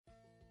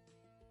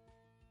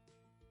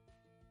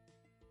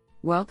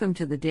Welcome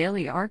to the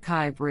Daily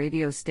Archive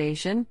radio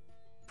station,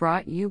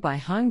 brought you by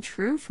Hung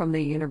Tru from the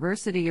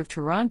University of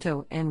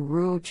Toronto and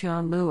Ruo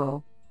Chun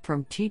Luo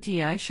from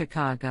TTI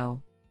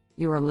Chicago.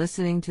 You are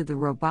listening to the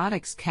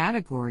Robotics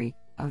category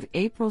of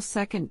April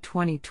 2,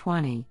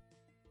 2020.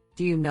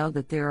 Do you know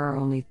that there are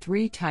only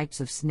 3 types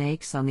of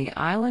snakes on the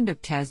island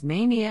of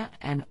Tasmania,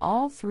 and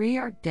all 3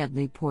 are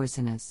deadly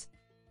poisonous?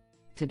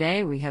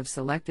 Today we have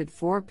selected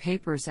 4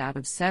 papers out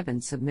of 7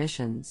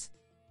 submissions.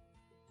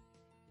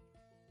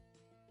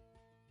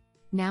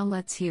 Now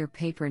let's hear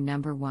paper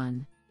number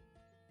 1.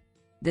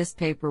 This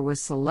paper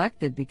was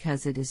selected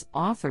because it is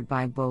authored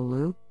by Bo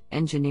Liu,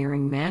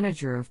 Engineering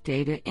Manager of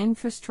Data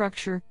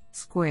Infrastructure,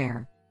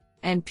 Square,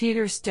 and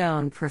Peter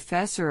Stone,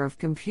 Professor of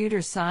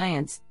Computer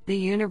Science, the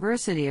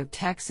University of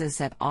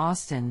Texas at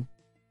Austin.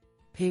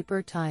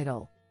 Paper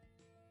title: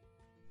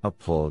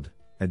 Upload,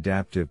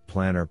 Adaptive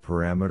Planner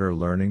Parameter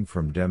Learning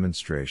from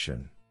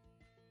Demonstration.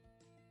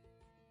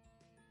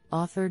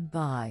 Authored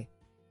by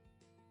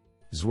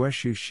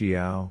Zhueshu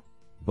Xiao,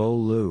 Bo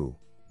Liu,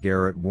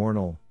 Garrett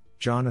Warnell,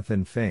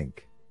 Jonathan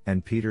Fink,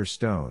 and Peter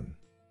Stone.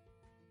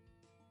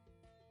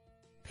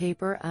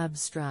 Paper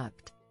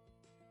abstract: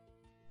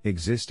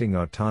 Existing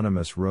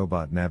autonomous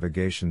robot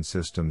navigation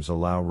systems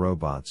allow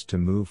robots to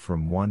move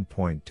from one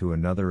point to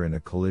another in a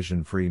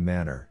collision-free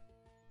manner.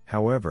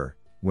 However,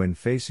 when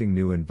facing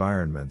new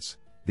environments,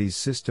 these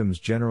systems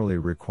generally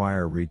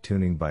require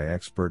retuning by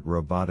expert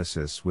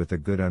roboticists with a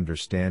good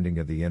understanding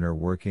of the inner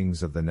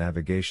workings of the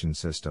navigation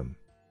system.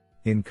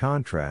 In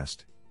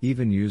contrast,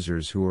 even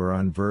users who are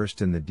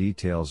unversed in the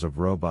details of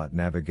robot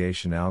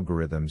navigation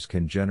algorithms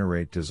can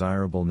generate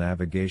desirable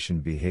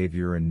navigation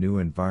behavior in new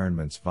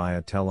environments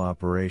via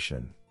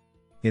teleoperation.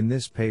 In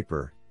this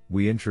paper,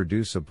 we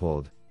introduce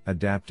Upload,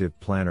 Adaptive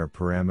Planner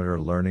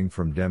Parameter Learning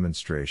from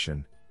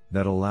Demonstration,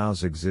 that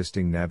allows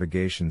existing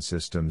navigation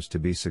systems to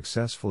be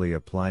successfully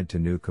applied to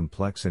new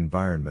complex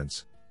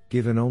environments,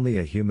 given only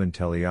a human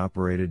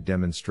teleoperated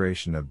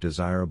demonstration of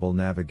desirable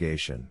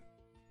navigation.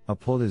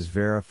 Upload is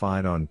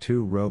verified on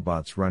 2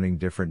 robots running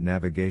different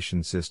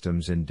navigation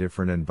systems in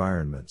different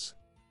environments.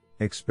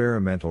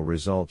 Experimental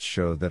results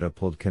show that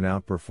Upload can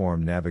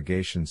outperform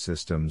navigation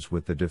systems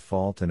with the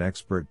default and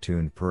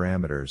expert-tuned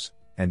parameters,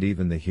 and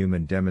even the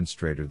human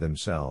demonstrator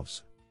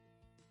themselves.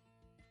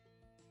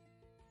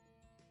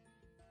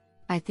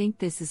 I think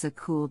this is a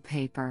cool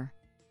paper.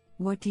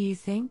 What do you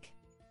think?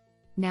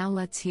 Now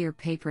let's hear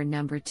paper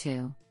number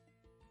 2.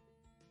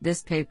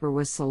 This paper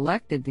was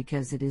selected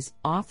because it is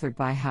authored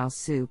by Hao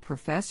Su,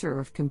 Professor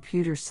of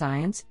Computer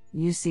Science,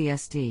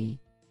 UCSD.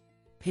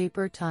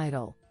 Paper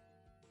title: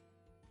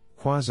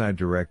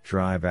 Quasi-direct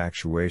drive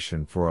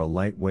actuation for a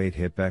lightweight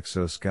hip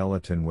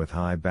exoskeleton with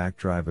high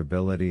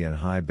backdrivability and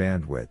high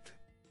bandwidth.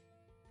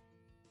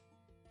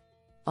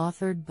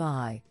 Authored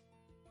by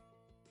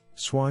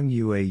Suang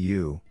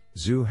Yuau,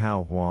 Zhu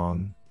Hao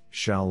Huang,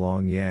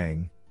 Xiaolong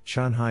Yang,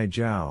 Chunhai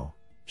Zhao,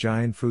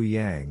 Jianfu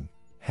Yang,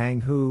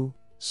 Hang Hu,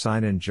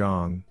 Sinan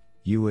Zhang,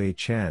 Yue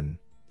Chen,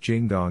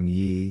 Jingdong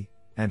Yi,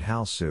 and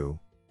Hao Su.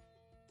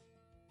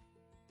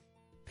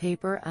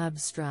 Paper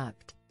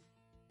abstract: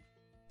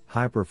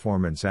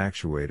 High-performance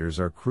actuators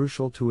are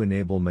crucial to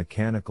enable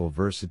mechanical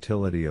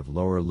versatility of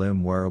lower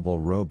limb wearable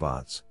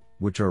robots,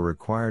 which are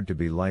required to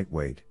be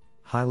lightweight,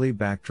 highly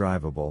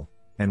backdrivable,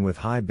 and with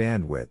high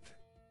bandwidth.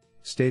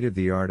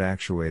 State-of-the-art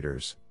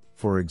actuators,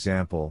 for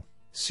example,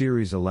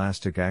 series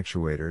elastic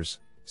actuators,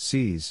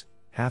 SEAs,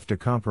 have to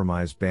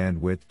compromise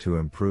bandwidth to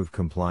improve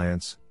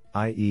compliance,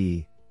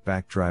 i.e.,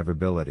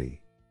 backdrivability.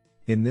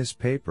 In this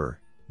paper,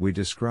 we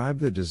describe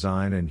the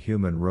design and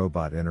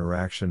human-robot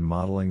interaction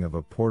modeling of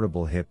a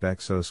portable hip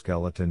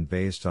exoskeleton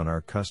based on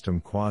our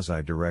custom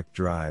quasi-direct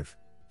drive,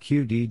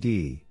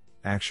 QDD,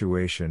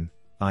 actuation,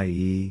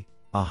 i.e.,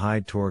 a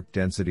high-torque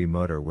density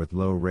motor with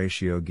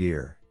low-ratio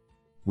gear.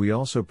 We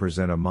also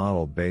present a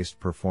model-based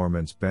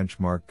performance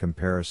benchmark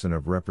comparison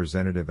of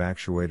representative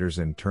actuators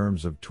in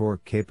terms of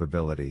torque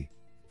capability,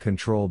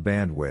 control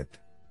bandwidth,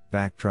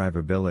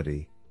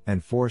 backdrivability,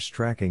 and force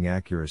tracking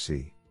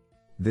accuracy.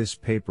 This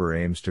paper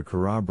aims to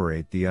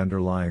corroborate the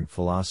underlying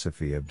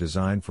philosophy of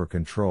design for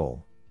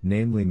control,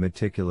 namely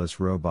meticulous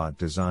robot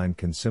design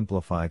can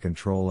simplify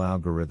control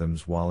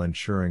algorithms while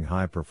ensuring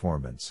high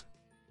performance.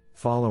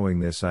 Following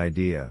this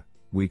idea,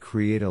 we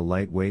create a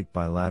lightweight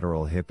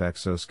bilateral hip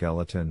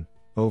exoskeleton,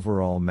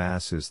 overall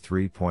mass is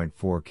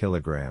 3.4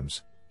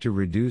 kilograms, to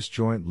reduce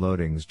joint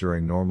loadings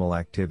during normal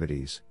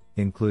activities,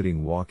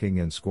 including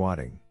walking and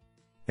squatting.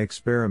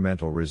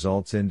 Experimental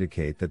results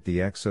indicate that the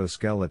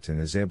exoskeleton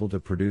is able to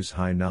produce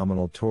high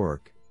nominal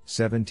torque,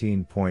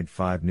 17.5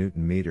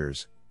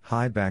 Nm,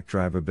 high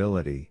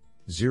backdrivability,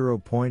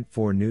 0.4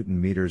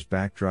 Nm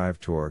backdrive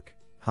torque,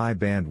 high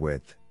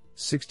bandwidth,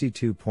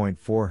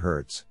 62.4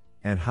 Hz,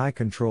 and high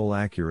control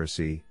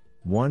accuracy,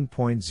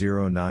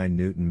 1.09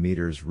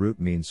 Nm root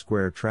mean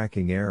square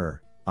tracking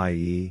error,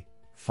 i.e.,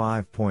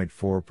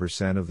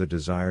 5.4% of the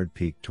desired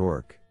peak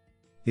torque.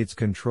 Its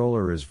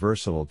controller is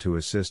versatile to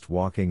assist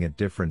walking at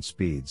different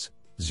speeds,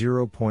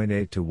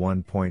 0.8 to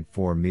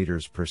 1.4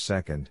 meters per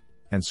second,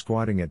 and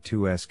squatting at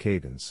 2s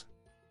cadence.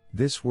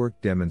 This work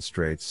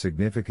demonstrates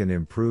significant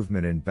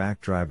improvement in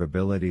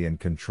backdrivability and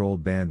control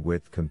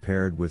bandwidth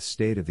compared with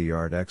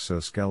state-of-the-art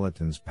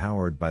exoskeletons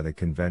powered by the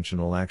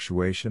conventional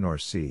actuation or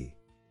C.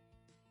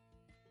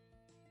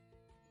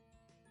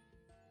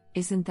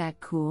 Isn't that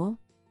cool?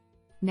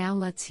 Now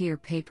let's hear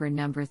paper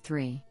number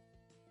 3.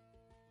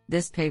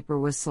 This paper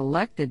was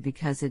selected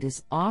because it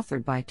is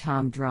authored by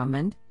Tom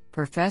Drummond,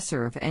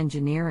 Professor of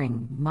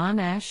Engineering,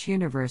 Monash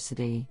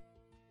University.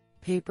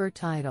 Paper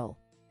title: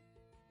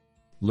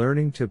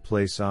 Learning to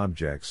place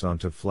objects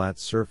onto flat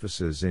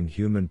surfaces in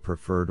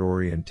human-preferred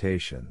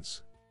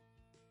orientations.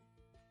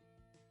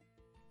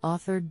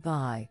 Authored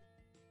by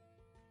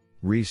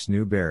Rhys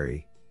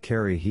Newberry,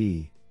 Carrie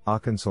He,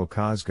 Akansel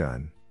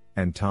Kazgun,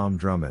 and Tom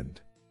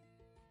Drummond.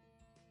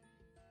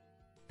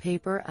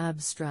 Paper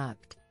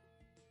abstract: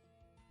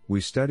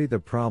 We study the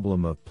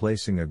problem of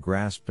placing a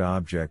grasped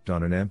object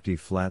on an empty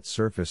flat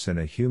surface in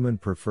a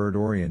human-preferred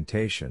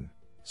orientation,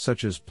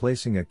 such as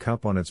placing a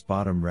cup on its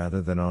bottom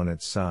rather than on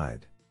its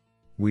side.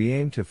 We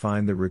aim to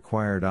find the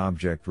required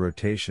object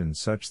rotation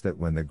such that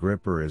when the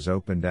gripper is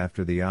opened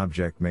after the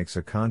object makes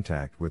a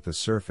contact with the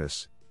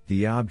surface,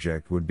 the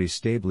object would be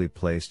stably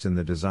placed in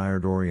the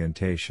desired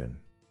orientation.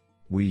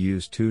 We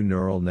use 2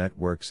 neural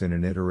networks in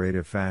an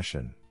iterative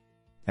fashion.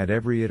 At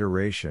every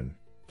iteration,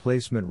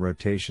 placement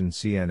rotation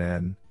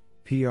CNN,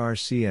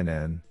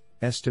 PRCNN,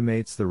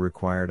 estimates the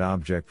required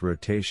object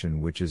rotation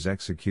which is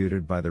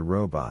executed by the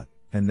robot,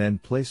 and then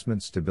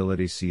placement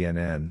stability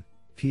CNN,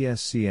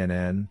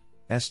 PSCNN,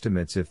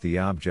 estimates if the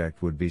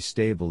object would be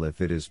stable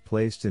if it is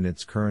placed in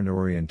its current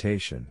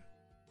orientation.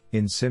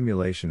 In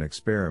simulation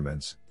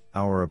experiments,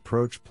 our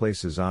approach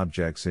places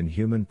objects in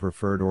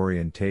human-preferred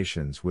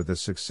orientations with a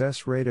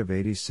success rate of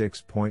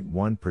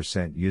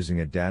 86.1%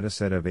 using a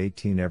dataset of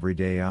 18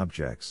 everyday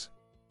objects.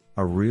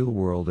 A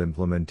real-world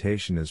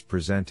implementation is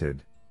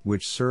presented,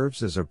 which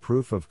serves as a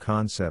proof of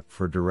concept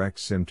for direct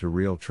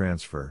sim-to-real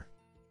transfer.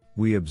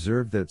 We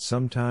observe that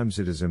sometimes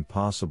it is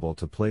impossible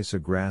to place a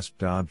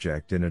grasped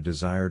object in a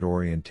desired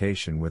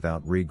orientation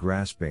without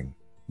re-grasping,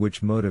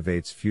 which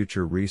motivates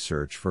future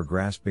research for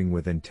grasping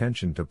with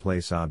intention to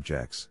place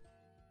objects.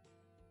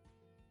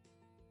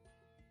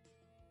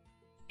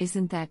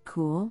 Isn't that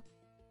cool?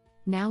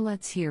 Now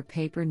let's hear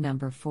paper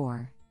number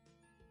 4.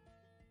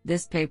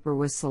 This paper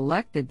was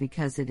selected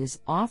because it is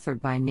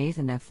authored by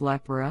Nathan F.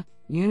 Lepera,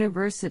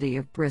 University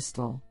of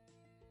Bristol.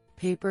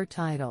 Paper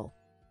title: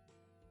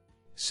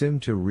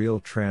 Sim-to-real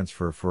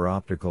transfer for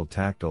optical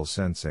tactile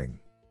sensing.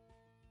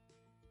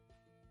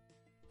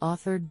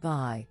 Authored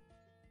by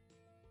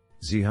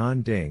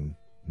Zihan Ding,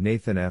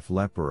 Nathan F.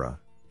 Lepera,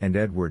 and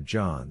Edward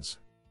Johns.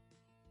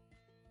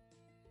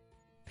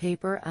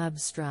 Paper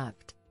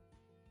abstract: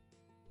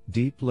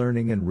 Deep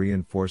learning and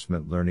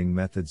reinforcement learning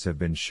methods have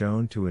been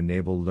shown to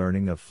enable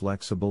learning of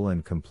flexible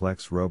and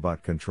complex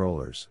robot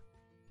controllers.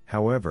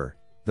 However,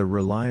 the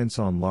reliance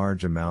on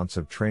large amounts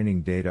of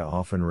training data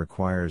often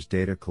requires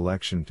data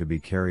collection to be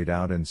carried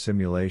out in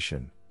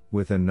simulation,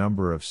 with a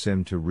number of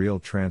sim-to-real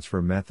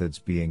transfer methods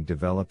being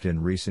developed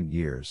in recent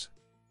years.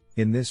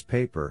 In this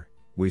paper,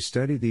 we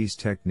study these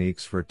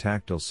techniques for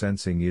tactile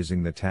sensing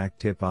using the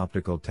TAC-tip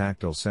optical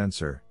tactile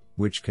sensor,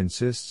 which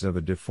consists of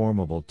a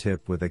deformable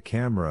tip with a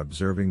camera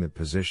observing the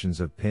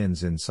positions of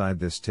pins inside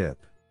this tip.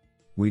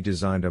 We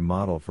designed a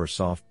model for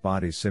soft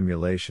body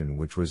simulation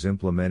which was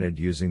implemented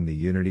using the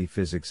Unity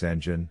physics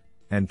engine,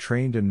 and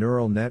trained a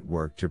neural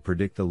network to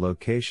predict the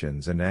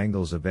locations and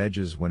angles of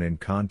edges when in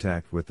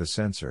contact with the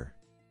sensor.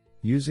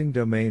 Using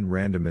domain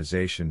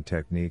randomization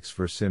techniques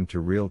for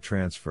sim-to-real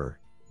transfer,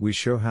 we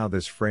show how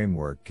this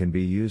framework can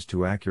be used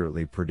to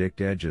accurately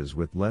predict edges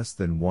with less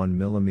than 1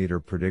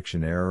 mm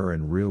prediction error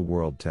in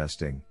real-world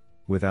testing,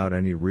 without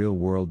any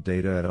real-world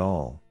data at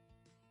all.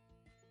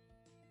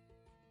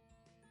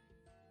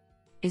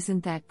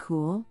 Isn't that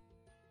cool?